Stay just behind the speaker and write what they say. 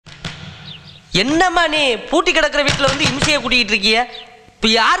என்னம்மா நீ பூட்டி கிடக்குற வீட்டுல வந்து இம்சையை கூட்டிக்கிட்டு இருக்கிய? இப்ப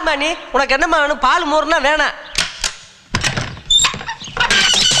யாருமா நீ? உனக்கு என்னம்மா வேணும்? பால் மோர்னா வேணாம்.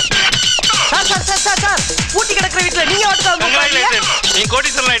 சார் பூட்டி கிடக்குற வீட்டுல நீங்க நீங்க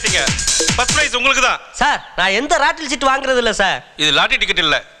கோடீஸ்வரன் ஆயிட்டீங்க. ஃபர்ஸ்ட் பிரைஸ் உங்களுக்கு தான் சார். நான் எந்த ராட்டில் சீட் வாங்குறது இல்ல சார். இது லாட்டரி டிக்கெட்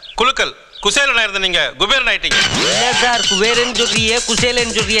இல்ல, குலுக்கல். குசேலனா இருந்த நீங்க குபேரன் ஆயிட்டீங்க. இல்ல சார், குபேரன் சொல்றியே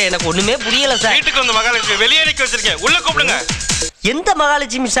குசேலன் சொல்றியே, எனக்கு ஒண்ணுமே புரியல சார். வீட்டுக்கு வந்து மகாலட்சுமி வெளியே நிக்க வச்சிருக்கேன், உள்ள கூப்பிடுங்க. எந்த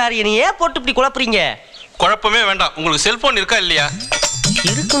மகாலட்சுமி சார்? என்னை ஏன் போட்டு இப்படி குழப்புறீங்க? குழப்பமே வேண்டாம். உங்களுக்கு செல்போன் இருக்கா இல்லையா?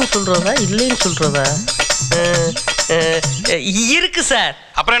 இருக்குன்னு சொல்றதா இல்லைன்னு சொல்றதா? இருக்கு சார்.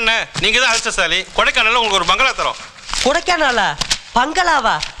 அப்புறம் என்ன, நீங்க தான் அதிர்ஷ்டசாலி. கொடைக்கானல்ல உங்களுக்கு ஒரு பங்களா தரோம். கொடைக்கானலா?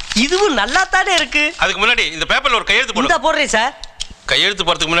 பங்களாவா? இதுவும் நல்லா தானே இருக்கு. அதுக்கு முன்னாடி இந்த பேப்பர்ல ஒரு கையெழுத்து போடுங்க. இந்த போடுறேன் சார். கையெழுத்து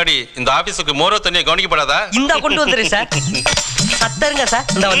போறதுக்கு முன்னாடி இந்த ஆபீஸுக்கு மோரோ தண்ணியை கவனிக்கப்படாதா? இந்த கொண்டு வந்துடுறேன் சார். சத்தருங்க சார்.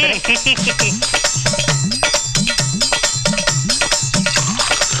 இந்த வந்து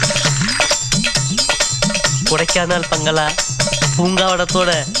கொடைக்கானல் பங்களா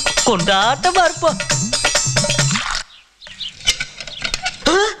பூங்காவடத்தோட கொண்டாட்டமா இருப்போம்.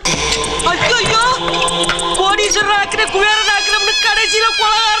 ஐயோ, கோடீஸ்வரன் ஆக்குற குபேரன் ஆக்குறம்னு கடைசியில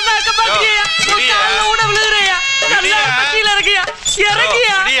கொலகாரன் ஆக்க பாத்தியா? கூட விழுகுறியா? நல்லா பட்டியில இருக்கியா?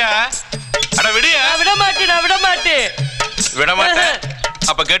 இறங்கியா? அட விடியா? விட மாட்டேன், விட மாட்டேன். விட மாட்டேன்.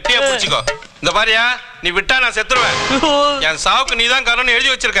 அப்ப கெட்டியா புடிச்சுக்கோ. இந்த பாரியா, நீ விட்டா நான் செத்துருவேன். என் சாவுக்கு நீ தான் காரணம்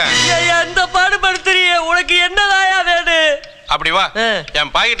எழுதி வச்சிருக்கேன். எந்த பாடுபடுத்துறிய? உனக்கு என்னதாயா வேணும்? அப்படி வா,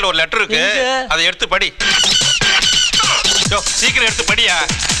 என் பாக்கெட்ல ஒரு லெட்டர் இருக்கு, அதை எடுத்து படி. சீக்கிரம் எடுத்து படியா.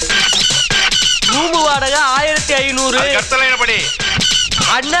 ரூம் வாடகை 1500. கட்டளையில படி.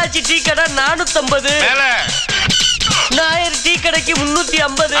 அண்ணாச்சி டீ கடை 450. மேல நாயர் டீ கடைக்கு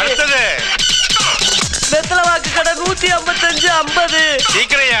 350. அடுத்தது வெத்தலவாக்கு கடை 155 50.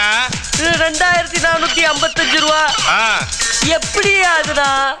 சீக்கிரையா. 2455 ரூபா. எப்படி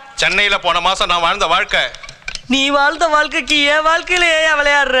ஆகுதுடா? சென்னையில போன மாசம் நான் வாழ்ந்த வாழ்க்கை. நீ வாழ்ந்த வாழ்க்கைக்கு என் வாழ்க்கையில ஏன்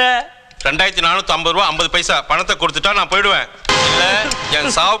விளையாடுற? 2450 ரூபா 50 பைசா பணத்தை கொடுத்துட்டா நான் போயிடுவேன். இல்ல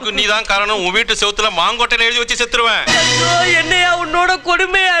என் சாவுக்கு நீ தான் காரணம், உன் வீட்டு செவுத்துல மாங்கோட்டையில எழுதி வச்சு செத்துருவேன். ஐயோ, என்னையா உன்னோட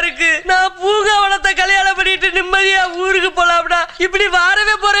கொடுமையா இருக்கு. நான் பூங்காவனத்தை கல்யாணம் பண்ணிட்டு நிம்மதியா ஊருக்கு போலாம்டா. இப்படி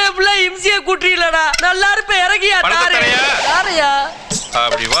வாரவே போறேன் இம்சிய கூட்டிலடா. நல்லா இருப்ப இறங்கியா? யாரையா?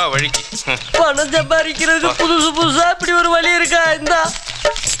 அப்படி வா வழிக்கு. பணம் சம்பாதிக்கிறதுக்கு புதுசு புதுசா இப்படி ஒரு வழி இருக்கா? இந்தா.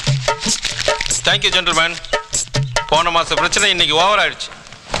 Thank you gentleman. போன மாச பிரச்சனை இன்னைக்கு ஓவர் ஆயிடுச்சு.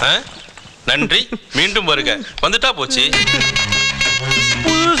 நன்றி, மீண்டும் வருக. வந்துட்டா போச்சு.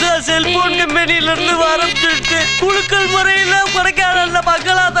 புதுசா செல்போன் கம்பெனில இருந்து ஆரம்பிச்சுட்டு குழுக்கள் முறையில கொடைக்கானல்ல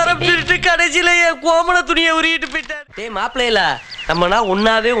பங்களா ஆரம்பிச்சுட்டு கடைசியில என் கோமண துணியை உருகிட்டு போயிட்டார். டேய் மாப்பிள்ளையில, நம்மனா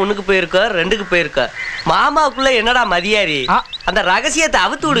ஒன்னாவே ஒண்ணுக்கு போயிருக்கோம், ரெண்டுக்கு போயிருக்கோம். மாமாவுக்குள்ள என்னடா மதியாரி? அந்த ரகசியத்தை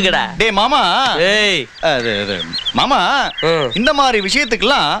அவுத்து விடுங்கடா. டேய் மாமா. ஏய் மாமா, இந்த மாதிரி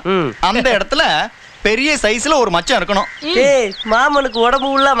விஷயத்துக்குலாம் அந்த இடத்துல பெரிய சைஸ்ல ஒரு மச்சம் இருக்கணும். ஏய் மாமனுக்கு உடம்பு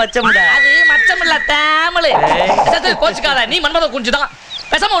உள்ள மச்சம்டா. அது மச்சம் இல்ல, தாமலே. சத்து கோச்சுக்காத, நீ மன்மத குஞ்சுதான்.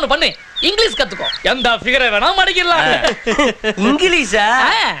 பேசாம ஒண்ணு பண்ணு, இங்கிலீஷ் கத்துக்கோ. எந்த ஃபிகரை வேணா மடிக்கலாம். இங்கிலீஷா?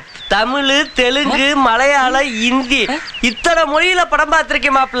 தமிழ், தெலுங்கு, மலையாளம், ஹிந்தி இத்தனை மொழியில படம்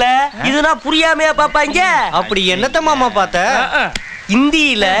பார்த்திருக்கேன் மாப்பிள்ள. இதுனா புரியாமையா பாப்பாங்க? அப்படி என்னத்த மாமா பார்த்த?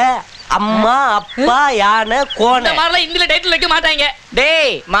 ஹிந்தியில அம்மா, அப்பா, யானை, கோண இந்த மாதிரிலாம் ஹிந்தில டைட்டில் வைக்க மாட்டாங்க.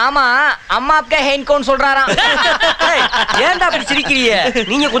 டேய் மாமா, அம்மா அப்பா ஹெயின் கோன் சொல்றாராம். ஏன்டா அப்படி சிரிக்கிறீங்க?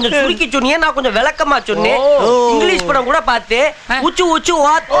 நீங்க கொஞ்சம் சுருக்கி சொன்னீங்க, நான் கொஞ்சம் விளக்கமா சொன்னேன். இங்கிலீஷ் படம் கூட பார்த்து உச்சு உச்சு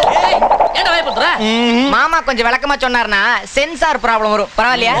வாட். ஏன்டா பயப்படுற? மாமா கொஞ்சம் விளக்கமா சொன்னார்னா சென்சார் ப்ராப்ளம் வரும்.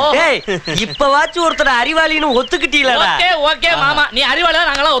 பரவாயில்லையா? டேய் இப்பவாச்சும் ஒருத்தர் அறிவாளின்னு ஒத்துக்கிட்டீங்களா? ஓகே ஓகே மாமா, நீ அறிவாளியா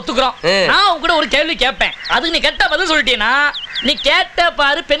நாங்கலாம் ஒத்துக்குறோம். நான் உங்க கூட ஒரு கேள்வி கேட்பேன், அதுக்கு நீ கேட்ட பதில் சொல்லிட்டீனா நீ கேட்ட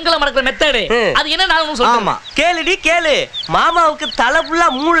பாரு பெண்களை மடக்குற மெத்தடு. அது என்ன நான் சொல்றேன். ஆமா கேளுடி கேளு. மாமாவுக்கு தலை ஃபுல்லா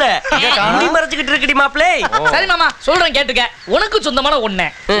மூளை முடி மறைச்சிட்டு இருக்குடி மாப்ளே. சரி மாமா சொல்றேன் கேட்டுக்க. உனக்கு சொந்தமான ஒண்ணே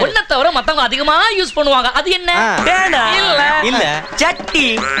தவிர மத்தவங்க அதிகமா யூஸ் பண்ணுவாங்க. அது என்ன? பேனா இல்ல இல்ல சட்டி.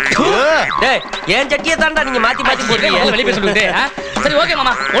 டேய் ஏன் சட்டியை தான்டா நீங்க மாத்தி மாத்தி போடுறீங்க? வெளிய போய் சொல்லுங்க. சரி ஓகே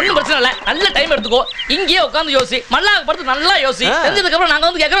மாமா, ஒண்ணும் பிரச்சனை இல்ல. நல்ல டைம் எடுத்துக்கோ, இங்கேயே உட்கார்ந்து யோசி, மல்லாக படுத்து நல்லா யோசி. தெரிஞ்சதுக்கு அப்புறம் நாங்க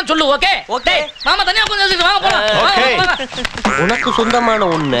வந்து கேக்குறோம் சொல்லு. ஓகே ஓகே மாமா, தனியா உட்கார்ந்து யோசி. வாங்க போலாம். உனக்கு சொந்தமான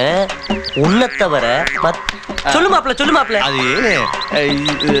ஒண்ணு தவிர சொல்லு மாப்ள, சொல்லு மாப்ள. அது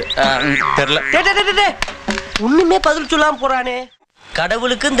தெரியல. ஒண்ணுமே பதில் சொல்லாம போறானே.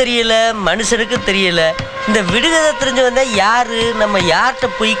 கடவுளுக்கும் தெரியல, மனுஷனுக்கும் தெரியல. இந்த விடுகதை தெரிஞ்சு வந்தா யாரு? நம்ம யார்கிட்ட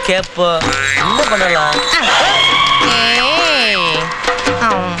போய் கேட்போம்? என்ன பண்ணலாம்?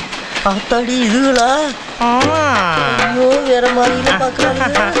 பார்த்தாடி இதுகளா? ஐயோ வேற மாதிரி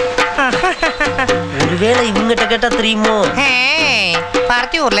பாக்குறாங்க. ஒருவேளை இவங்கிட்ட கேட்டா தெரியுமோ?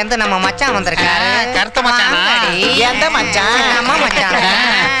 பருத்தியூர்ல இருந்து நம்ம மச்சான் வந்திருக்காரு. கருத்த மச்சான். எந்த மச்சான்? நம்ம மச்சான்.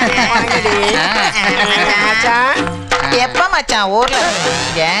 மச்சான் எப்ப மச்சான் ஊர்ல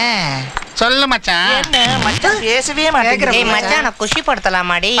சொல்லு மச்சான். என்ன மச்சான் பேசவே மாட்டேங்கிறீங்க? ஏய் மச்சான் நான் குஷி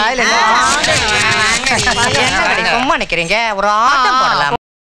படுத்தலாமாடி? சும்மா நிக்கிறீங்க, ஒரு ஆட்டம் போடலாம்.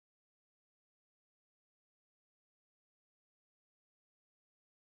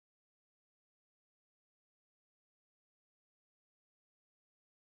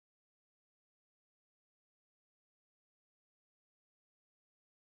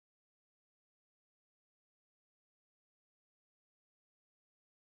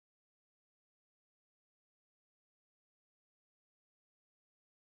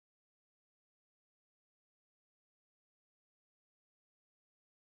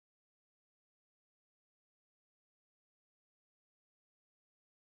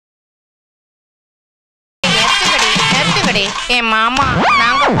 என் மாமா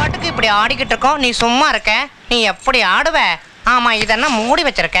நாங்க பாட்டுக்கு இப்படி ஆடிக்கிட்டு இருக்கோம், நீ சும்மா இருக்க. நீ எப்படி ஆடுவ? ஆமா இதென்ன மூடி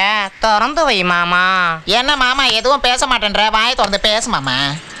வச்சிருக்க, திறந்து வை மாமா. என்ன மாமா எதுவும் பேச மாட்டேன்ற? வாயை திறந்து பேசு மாமா.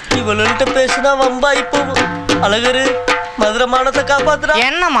 இவள்கிட்ட பேசுனா வம்பாய் போகும். அழகரு மதுரமானத்தை காப்பாத்துறா.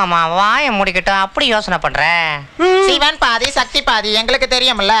 என்ன மாமா வாயை மூடிக்கிட்டு அப்படி யோசனை பண்ற? சிவன் பாதி சக்தி பாதி எங்களுக்கு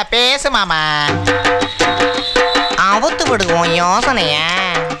தெரியும்ல, பேசு மாமா. அவுத்து விடுவோம் யோசனைய.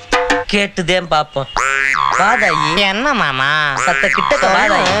 கேட்டுதேன் பாப்போம். வாதாயி. என்ன மாமா சத்த கிட்ட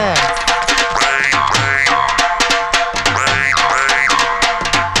வாதாயி.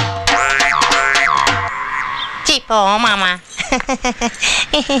 சி போ மாமா.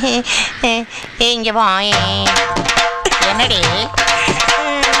 இங்க போய் என்னடி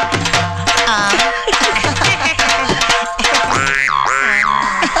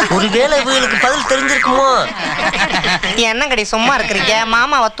ஒருவேளை இவங்களுக்கு பதில் தெரிஞ்சிருக்குமோ? என்ன கடி சும்மா இருக்கிறீங்க?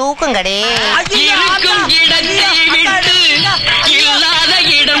 மாமாவை தூக்குங்கடி. இல்லாத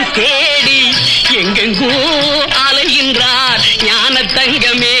இடம் தேடி எங்கெங்கோ அலைகின்றார் ஞான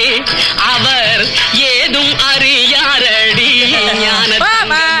தங்கமே, அவர் ஏதும் அறியாரடி ஞான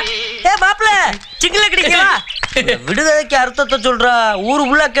தங்கமே. மாப்பிள்ள சிங்கில கிடைக்கா விடுதலைக்கு அர்த்தத்தை சொல்றா. ஊரு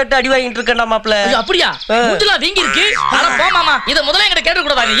உள்ள கேட்டு அடி வாங்கிட்டு இருக்கா மாப்பிள்ள. அப்படியா? மூஞ்சிலா வீங்கி இருக்கு. அட போ மாமா, இத முதல்ல என்கிட்ட கேட்க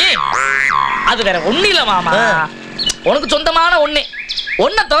கூடாதா நீ? அது வேற ஒண்ணு இல்ல மாமா, உனக்கு சொந்தமான ஒண்ணு.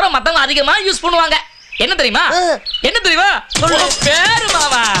 ஒன்ன தவிர மத்தவங்க அதிகமா யூஸ் பண்ணுவாங்க. என்ன தெரியுமா? என்ன தெரியுமா? பேரு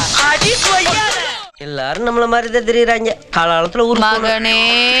மாமா. அடி கொய்யா. எல்லாரும் நம்மள மாதிரி தான் தெரியுறாங்க. காலகாலத்துல ஊர் மகனே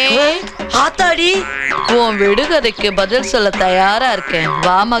ஆத்தாடி உன் விடுகதைக்கு பதில் சொல்ல தயாரா இருக்கேன்.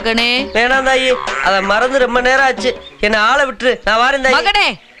 வா மகனே. வேணாம் தாயி, அத மறந்து ரொம்ப நேரம் ஆச்சு. என்ன ஆளை விட்டுரு, நான் வரேன் தாயி. மகனே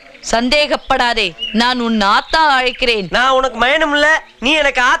சந்தேகப்படாதே, நான் உன் ஆத்தா அழைக்கிறேன். நான் உனக்கு மயனும் இல்ல, நீ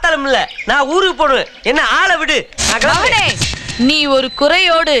எனக்கு ஆத்தாலும் இல்ல. நான் ஊருக்கு போடுவேன், என்ன ஆளை விடு. மகனே நீ ஒரு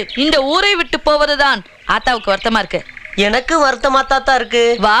குறையோடு இந்த ஊரை விட்டு போவதுதான் ஆத்தாவுக்கு வருத்தமா இருக்கு. எனக்கு வருத்தமாத்தான் இருக்கு.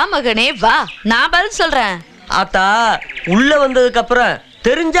 வா மகனே வா, நான் பதில் சொல்றேன். ஆத்தா உள்ள வந்ததுக்கு அப்புறம்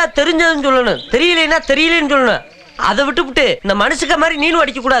தெரிஞ்சா தெரிஞ்சதுன்னு சொல்லணும், தெரியலன்னா தெரியலன்னு சொல்லணும். அதை விட்டுவிட்டு இந்த மனுஷக்க மாதிரி நீனும்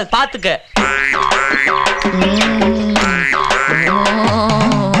அடிக்க கூடாது, பாத்துக்க.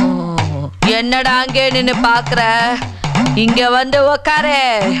 என்னடா அங்கே நின்னு பாக்குற? இங்க வந்து உக்காரு.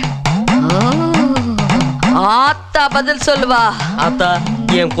 ஆத்தா பதில் சொல்லுவா. ஆத்தா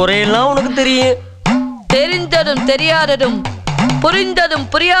என் குறையெல்லாம் உனக்கு தெரியும். தெரிந்ததும் தெரியாததும், புரிந்ததும்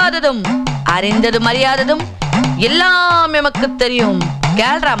புரியாததும், அறிந்ததும் அறியாததும் எல்லாம் எமக்கு தெரியும்.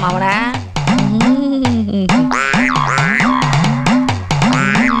 கேள்றா மாவன.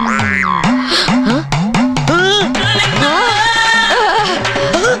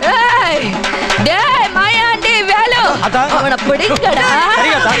 டேய் மாயாண்டி வேலு, அவனை பிடிங்கடா.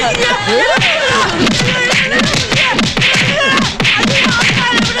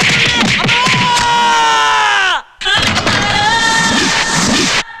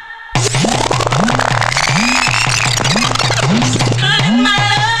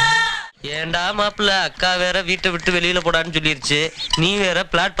 ஏண்டா மாப்பிள்ள, அக்கா வேற வீட்டை விட்டு வெளியில போடான்னு சொல்லிருச்சு. நீ வேற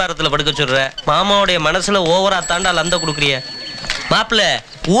பிளாட்பாரத்துல படுக்க சொல்ற. மாமாவுடைய மனசுல ஓவரா தாண்டா லந்த குடுக்குறிய. மாப்பிள்ள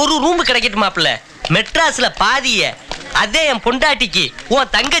ஒரு ரூம் கிடைக்கட்டு மாப்பிள்ள, மெட்ராஸ்ல பாதிய அதே என் பொண்டாட்டிக்கு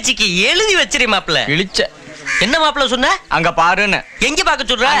உன் தங்கச்சிக்கு எழுதி வச்சிரு மாப்பிள்ள. இழிச்ச என்ன மாப்பிள்ள சொன்ன? அங்க பாருன்னு. எங்க பாக்க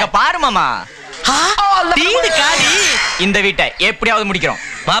சொல்ற? அங்க பாரு மாமா. வீடு காலி. இந்த வீட்டை எப்படியாவது முடிக்கிறோம்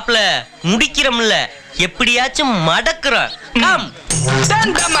மாப்பிள்ள. முடிக்கிறோம்ல, எப்படியாச்சும் மடக்குறோம்.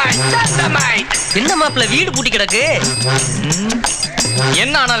 என்ன மாப்பிள்ள வீடு பூட்டி கிடக்கு?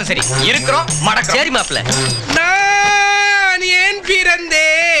 என்ன ஆனாலும் சரி இருக்கிறோம் மடக்கு. சரி மாப்பிள்ள. நான் ஏன்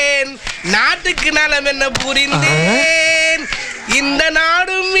பிறந்தேன், நாட்டுக்கு நலம் என்ன புரிந்தேன். இந்த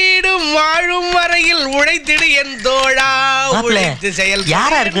நாடும் வீடும் வாழும் வரையில் உழைத்திடு என் தோழா. உழைத்து செயல்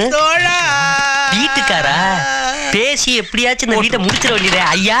யாரா இருக்கு? தோழா வீட்டுக்காரா? பேசி எப்படியாச்சும் இந்த வீட்டை முடிச்சிட வேண்டியதே.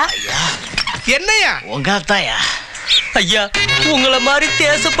 ஐயா என்னையா? உங்க அத்தாயா? ஐயா உங்களை மாதிரி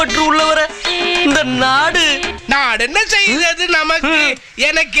தேசப்பற்று உள்ளவரை இந்த நாடு என்ன செய்தது நமக்கு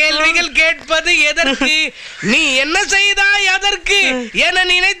என கேள்விகள் கேட்பது எதற்கு? நீ என்ன செய்தாய் அதற்கு என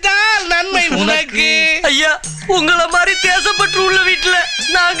நினைத்தால் நன்மை உனக்கு. ஐயா உங்களை மாதிரி தேசப்பற்று உள்ள வீட்டுல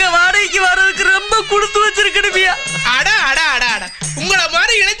நாங்க வாடகைக்கு வர்றதுக்கு ரொம்ப கொடுத்து வச்சிருக்கணுமியா. அடா அடா அடா அடா உங்களை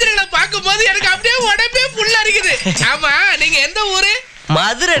மாதிரி இளைஞர்களை பார்க்கும் போது எனக்கு அப்படியே உடம்பே புல்ல இருக்குது. ஆமா நீங்க எந்த ஊரு?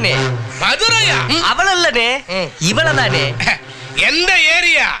 மதுரனே. மதுரையா? அவளல்லனே இவளதானே. எந்த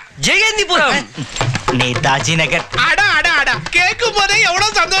ஏரியா? ஜெயந்திபுரம். நேதாஜி நகர். அடா அடா அடா கேட்கும் போதே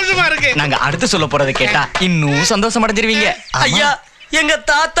எவ்வளவு சந்தோஷமா இருக்கு. நாங்க அடுத்து சொல்ல போறதை கேட்டா இன்னும் சந்தோஷம் அடைஞ்சிருவீங்க. ஐயா எங்க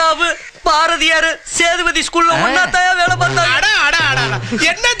தாத்தாவு பாரதியாரு சேதுபதி ஸ்கூல்ல ஒண்ணாத்தாயா வேலை பார்த்தாங்க. அடா அடா அடா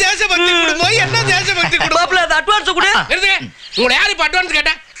என்ன தேசபக்தி குடும்பம், என்ன தேசபக்தி குடும்பம். அது அட்வான்ஸ் கூட உங்களை யாரு இப்ப அட்வான்ஸ்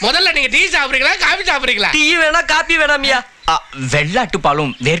கேட்டா? முதல்ல நீங்க டீ சாப்பிடுறீங்களா காபி சாப்பிடுறீங்களா? டீ வேணா காபி வேணாமியா. வெள்ளாட்டு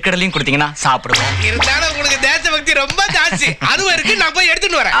பாலும் வேர்க்கடலையும் கொடுத்தீங்கன்னா சாப்பிடுவோம். இருந்தாலும் உங்களுக்கு தேசபக்தி ரொம்ப ஜாஸ்தி. அதுவும் இருக்கு, நான் போய்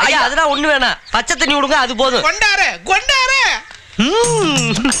எடுத்துட்டு வரேன். ஐயா அதெல்லாம் ஒண்ணு வேணாம், பச்சை தண்ணி விடுங்க அது போதும். கொண்டாரு கொண்டாரு.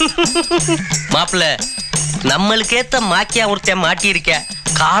 மாப்பிள்ள நம்மளுக்கு ஏத்த மாக்கியா ஒருத்தன் மாட்டி இருக்க.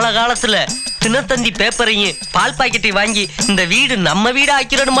 காலகாலத்துல தினத்தந்தி பேப்பரையும் பால் பாக்கெட்டையும் வாங்கி இந்த வீடு நம்ம வீடு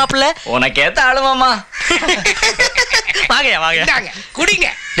ஆக்கிடணும் மாப்பிள்ள. உனக்கு ஏத்த ஆளுமாமா. வாங்க வாங்க குடிங்க.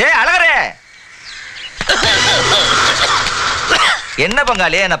 டேய் அழகரே, என்ன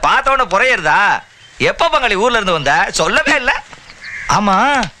பங்காளி என்ன பார்த்த உடனே புறையறதா? எப்ப பங்காளி ஊர்ல இருந்து வந்த? சொல்லவே இல்ல. ஆமா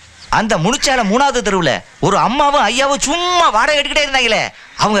அந்த முனிச்சால 3வது தெருவுல ஒரு அம்மாவும் ஐயாவும் சும்மா வாடகை எடுக்கிட்டே இருந்தாங்களே,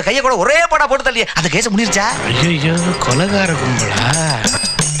 அவங்க கைய கூட ஒரே படா போட்டு தள்ளியே, அந்த கேஸ் முடிஞ்சிருச்சா? ஐயோ கொலைகார கும்பலா?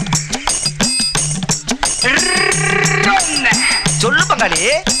 சொல்லு பங்காளி.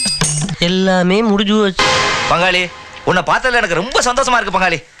 எல்லாமே முடிஞ்சு வச்சு. பங்காளி உன்னை பார்த்ததுல எனக்கு ரொம்ப சந்தோஷமா இருக்கு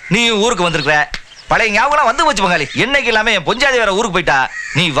பங்காளி. நீ ஊருக்கு வந்திருக்கிற, பழைய ஞாபகம் வந்து போச்சு பங்காளி. என்னைக்கு இல்லாம என் பொஞ்சாதி வேற ஊருக்கு போயிட்டா.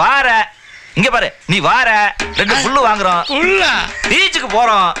 நீ வார, இங்க பாரு, நீ வார 2 புல்லு வாங்குறோம், பீச்சுக்கு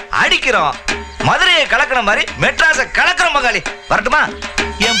போறோம், அடிக்கிறோம், மதுரையை கலக்கிற மாதிரி மெட்ராஸை கலக்கிறோம் பங்காளி. வரட்டுமா?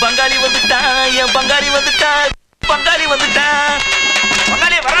 என் பங்காளி வந்துட்டான், என் பங்காளி வந்துட்டான், பங்காளி வந்துட்டான்.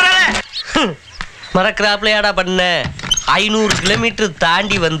 பங்காளி வர்றானே. மறக்கிறாப்லையாடா பண்ண. 500 கிலோமீட்டர்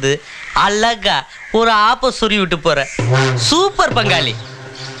தாண்டி வந்து அழகா ஒரு ஆப்ப சொறி விட்டு போற சூப்பர் பங்காளி.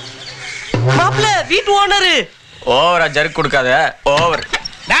 மாப்பிள்ள வீட்டு ஓனரு. ஓவரா ஜர்க் கொடுக்காத, ஓவர்.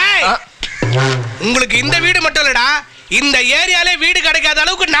 உங்களுக்கு இந்த வீடு மட்டும் இல்லடா, இந்த ஏரியாலே வீடு கிடைக்காத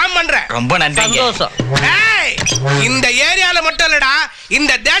அளவுக்கு நான் பண்றேன். ரொம்ப நன்றி. சந்தோஷம். இந்த ஏரியால மட்டும் இல்லடா,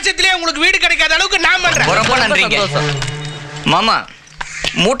 இந்த தேசத்திலே உங்களுக்கு வீடு கிடைக்காத அளவுக்கு நான் பண்றேன். ரொம்ப நன்றிங்க மாமா.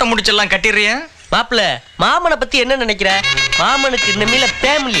 மூட்டை முடிச்செல்லாம் கட்டிடுறியா? மாப்பிள்ள மாமனை பத்தி என்ன நினைக்கிற? மாமனுக்கு இனிமேல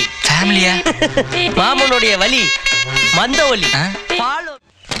ஃபேமிலி. ஃபேமிலியா? மாமனுடைய வலி மந்த வலி.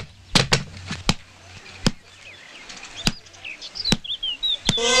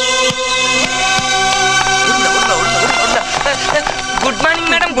 Good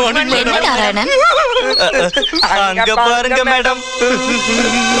morning madam. என்ன நாராயணன்? அங்க பாருங்க மேடம்,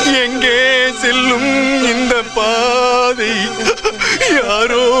 எங்கே செல்லும் இந்த பாதை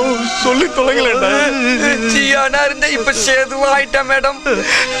யாரோ சொல்லி தொலைங்களா? ஜியானா இருந்த இப்ப சேதுவாயிட்டா மேடம்.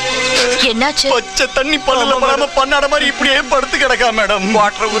 என்னாச்சு? பச்சை தண்ணி பல்லுல படாம பண்ணாட மாதிரி இப்படியே படுத்து கிடக்கா மேடம்.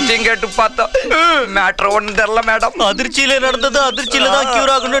 வாட்டர் ஊத்தியும் கேட்டு பார்த்தா மேட்டர் ஒண்ணு தெரியல மேடம். அதிர்ச்சியில நடந்தது அதிர்ச்சியில தான்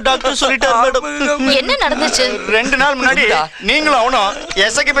கியூர் ஆகணும் டாக்டர் சொல்லிட்டாரு மேடம். என்ன நடந்துச்சு? 2 நாள் முன்னாடி நீங்களும் அவனும்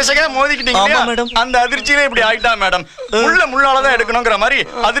எசக்கு பெசக மோதிக்கிட்டீங்க மேடம். அந்த அதிர்ச்சியில இப்படி ஆயிட்டா மேடம். முள்ளாலதான் எடுக்கணுங்கிற மாதிரி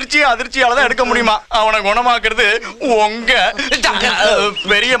அதிர்ச்சியாலதான் எடுக்க முடியுமா? அவனை குணமாக்குறது உங்க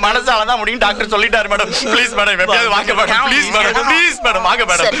பெரிய மனசாலதான் முடியும் டாக்டர் சொல்லிட்டாரு மேடம். ப்ளீஸ் மேடம் எப்படியாவது வாங்க madam. Please madam, please madam வாங்க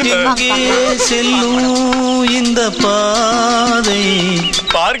மேடம். இந்த பாதை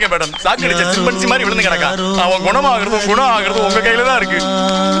பாருங்க மேடம், சாக்கடிச்ச சிம்பன்சி மாதிரி விழுந்து கிடக்கா. அவன் குணம் ஆகுறதும் உங்க கையில தான் இருக்கு.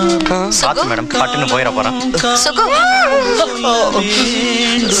 சாத்து மேடம், பட்டுன்னு போயிட போறான். Sukhu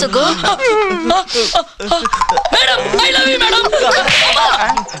Sukhu madam I love you madam.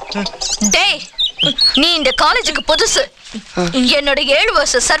 டேய் நீ இந்த காலேஜுக்கு புதுசு. என்னோட 7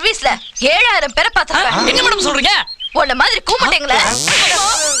 வருஷ சர்வீஸ்ல 7000 பேரை பார்த்திருக்கேன். என்ன மேடம் சொல்றீங்க? உன்ன மாதிரி கூப்பிட்டீங்களே,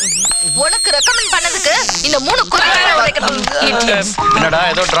 உனக்கு ரெக்கமெண்ட் பண்ணதுக்கு இந்த 3 குறைகளை உடைக்கணும். என்னடா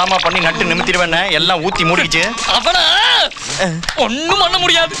ஏதோ டிராமா பண்ணி நட்டு நிமித்திடுவேன், எல்லாம் ஊத்தி மூடிச்சு. அவள ஒண்ணும் பண்ண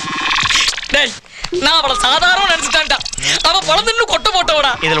முடியாது. டேய் நான் அவளை சாதாரண நினைச்சிட்டான்டா. அவ பழந்துன்னு கொட்ட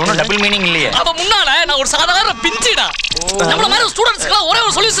போட்டவடா. இதுல ஒன்னும் டபுள் மீனிங் இல்லையே. அவ முன்னால நான் ஒரு சாதாரண பிஞ்சிடா. நம்மள மாதிரி ஸ்டூடண்ட்ஸ்க்கு ஒரே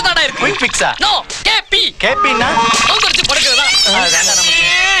ஒரு சொல்யூஷன் தான்டா இருக்கு. குயிக் ஃபிக்ஸா? No KP. கேபினா கவுந்தரிச்சு படுக்கிறதா? வேண்டாம் நமக்கு.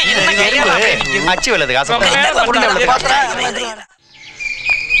 இது தெரியும். அச்சி வெல்லது காசு.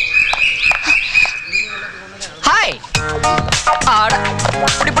 ஹாய். ஆட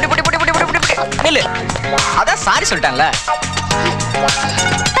புடி புடி புடி புடி புடி புடி புடி. நில்லு. அதான் சாரி சொல்லிட்டான்ல.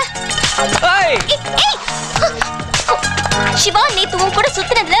 ஏய் சிவா நேத்து உன் கூட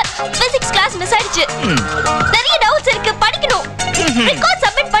சுத்தினதுல பிசிக்ஸ் கிளாஸ் மிஸ் ஆயிடுச்சு. நிறைய டவுட்ஸ் இருக்கு, படிக்கணும். ரெக்கார்ட்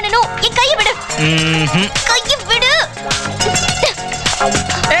சப்மிட் பண்ணனும். என் கையை விடு. கையை விடு.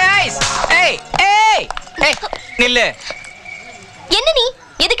 நில்லு. என்ன நீ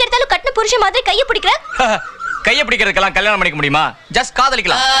எதுக்கு எடுத்தாலும் கட்டின புருஷன் மாதிரி கையை பிடிக்கிற? கையை பிடிக்கிறதுக்கெல்லாம் கல்யாணம் பண்ணிக்க முடியுமா? ஜஸ்ட்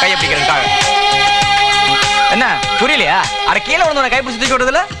காதலிக்கலாம் கையை பிடிக்கிறதுக்காக. என்ன புரியலையா? அட கீழே வந்து கை பிடிச்சி தூக்கி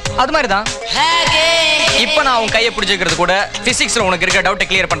விடுறதுல அது மாதிரி தான். இப்போ நான் உன் கையை பிடிச்சிக்கிறது கூட பிசிக்ஸ்ல உனக்கு இருக்க டவுட்டை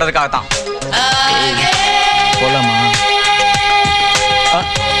கிளியர் பண்றதுக்காக தான். போலாமா?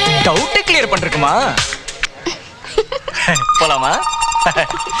 டவுட்டை கிளியர் பண்றதுக்குமா? போலாமா?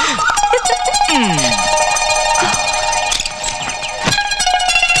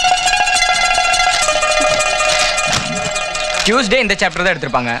 டியூஸ்டே இந்த சாப்டர் தான்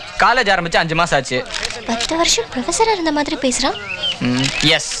எடுத்திருப்பாங்க. காலேஜ் ஆரம்பிச்சு 5 மாசம் ஆச்சு. 10 வருஷம் ப்ரொஃபஸரா இருந்த மாதிரி பேசுறான்.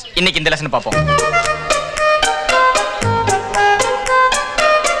 எஸ், இன்னைக்கு இந்த லெசன் பாப்போம்.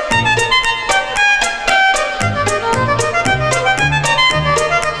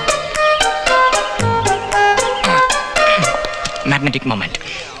 Magnetic moment.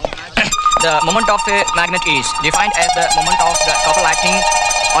 The moment of a magnet is defined as the moment of the couple acting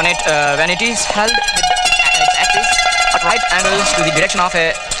on it when it is held with its axis at right angles to the direction of a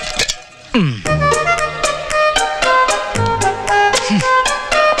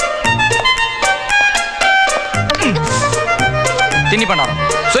தின்னி பண்ணாரம்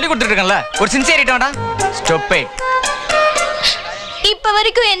சொல்லி கொடுத்துட்டு இருக்கேன்ல, ஒரு sincerity வேண்டாம். Stop it. இப்ப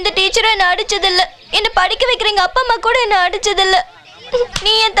வரைக்கும் எந்த டீச்சரும் என்ன அடிச்சதில்ல. என்ன படிக்க வைக்கிறீங்க அப்பா அம்மா கூட என்ன அடிச்சதில்ல.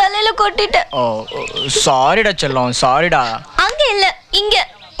 நீ என் தலையில கொட்டிட்ட. ஓ சாரிடா செல்லம், சாரிடா. அங்க இல்ல இங்க.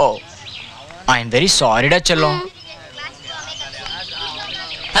 ஓ ஐ அம் வெரி சாரிடா செல்லம்.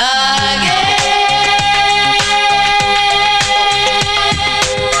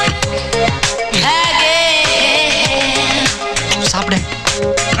 சாப்பிடு.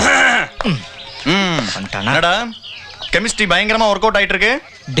 என்னடா கெமிஸ்ட்ரி பயங்கரமா ஒர்க் அவுட் ஆயிட்டு இருக்கு.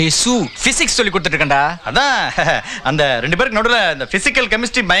 டேசு பிசிக்ஸ் சொல்லி கொடுத்துட்டு இருக்கேன்டா. அதான் அந்த 2 பேருக்கு நடுவுல இந்த பிசிக்கல்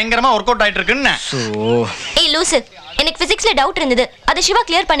கெமிஸ்ட்ரி பயங்கரமா ஒர்க் அவுட் ஆயிட்டு இருக்குன்னு. ஏய் லூசு, எனக்கு பிசிக்ஸ்ல டவுட் இருந்தது. அத சிவா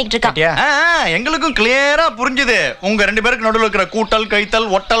கிளியர் பண்ணிட்டு இருக்கான். எங்களுக்கும் கிளியரா புரிஞ்சுது உங்க 2 பேருக்கு நடுவுல இருக்கிற கூட்டல் கழித்தல்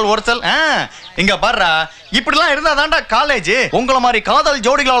ஒட்டல் ஒரசல். இங்க பாருடா, இப்படிலாம் இருந்தா தான்டா காலேஜ். உங்கள மாதிரி காதல்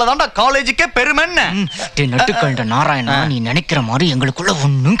ஜோடிகளால தான்டா காலேஜுக்கே பெருமைன்னு. டேய் நட்டுக்கண்ட நாராயணா, நீ நினைக்கிற மாதிரி எங்களுக்குள்ள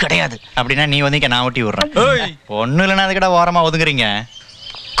ஒண்ணும் கிடையாது. அப்படின்னா நீ வந்து நான் ஒட்டி விடுறேன். ஒண்ணு இல்லைன்னா அதுக்கிட்ட ஓரமா ஒதுங்குறீங்க.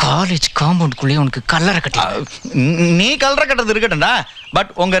 காலேஜ் காம்பவுண்ட்குள்ளே உனக்கு கல்லறை கட்டி. நீ கல்லறை கட்டுறது இருக்கட்டும்டா,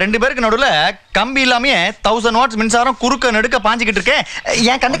 பட் உங்க 2 பேருக்கு நடுவுல கம்பி இல்லாமயே 1000 வாட்ஸ் மின்சாரம் குறுக்க நெடுக்க பாஞ்சிக்கிட்டு இருக்கேன்.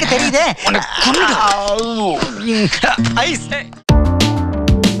 என் கண்ணுக்கு தெரியுதே. ஐஸ்